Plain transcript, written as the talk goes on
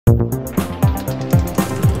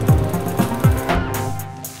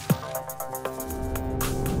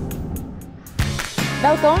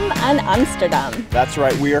Welcome in Amsterdam. That's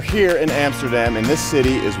right, we are here in Amsterdam, and this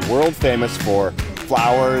city is world famous for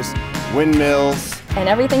flowers, windmills, and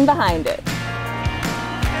everything behind it.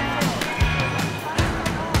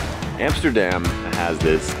 Amsterdam has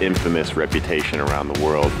this infamous reputation around the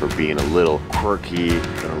world for being a little quirky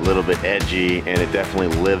and a little bit edgy, and it definitely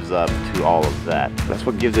lives up to all of that. That's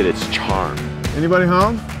what gives it its charm. Anybody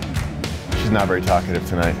home? She's not very talkative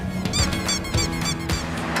tonight.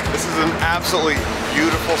 This is an absolutely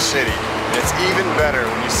beautiful city. And it's even better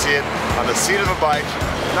when you see it on the seat of a bike,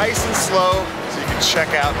 nice and slow, so you can check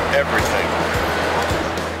out everything.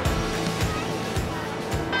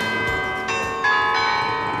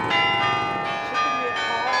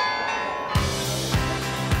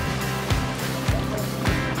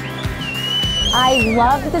 I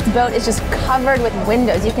love that this boat is just covered with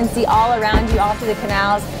windows. You can see all around you, all through the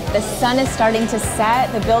canals. The sun is starting to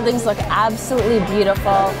set. The buildings look absolutely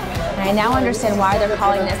beautiful. And I now understand why they're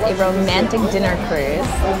calling this a romantic dinner cruise.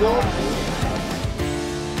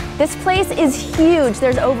 This place is huge.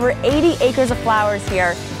 There's over 80 acres of flowers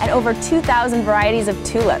here and over 2,000 varieties of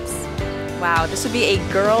tulips. Wow, this would be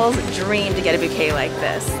a girl's dream to get a bouquet like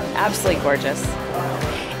this. Absolutely gorgeous.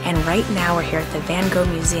 And right now we're here at the Van Gogh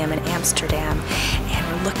Museum in Amsterdam, and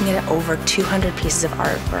we're looking at over 200 pieces of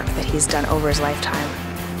artwork that he's done over his lifetime.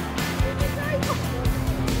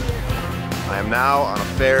 I am now on a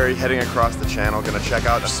ferry heading across the channel, going to check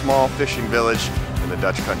out a small fishing village in the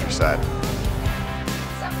Dutch countryside.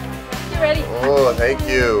 You ready? Oh, thank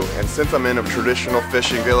you. And since I'm in a traditional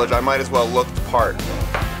fishing village, I might as well look the part.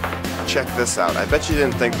 Check this out. I bet you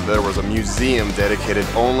didn't think that there was a museum dedicated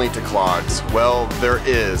only to clogs. Well, there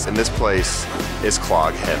is, and this place is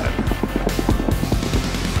clog heaven.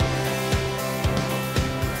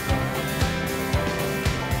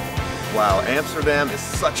 Wow, Amsterdam is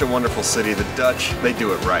such a wonderful city. The Dutch, they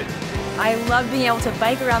do it right. I love being able to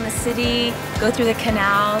bike around the city, go through the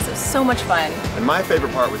canals. It was so much fun. And my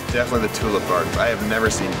favorite part was definitely the tulip gardens. I have never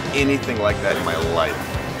seen anything like that in my life.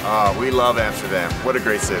 We love Amsterdam. What a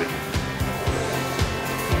great city.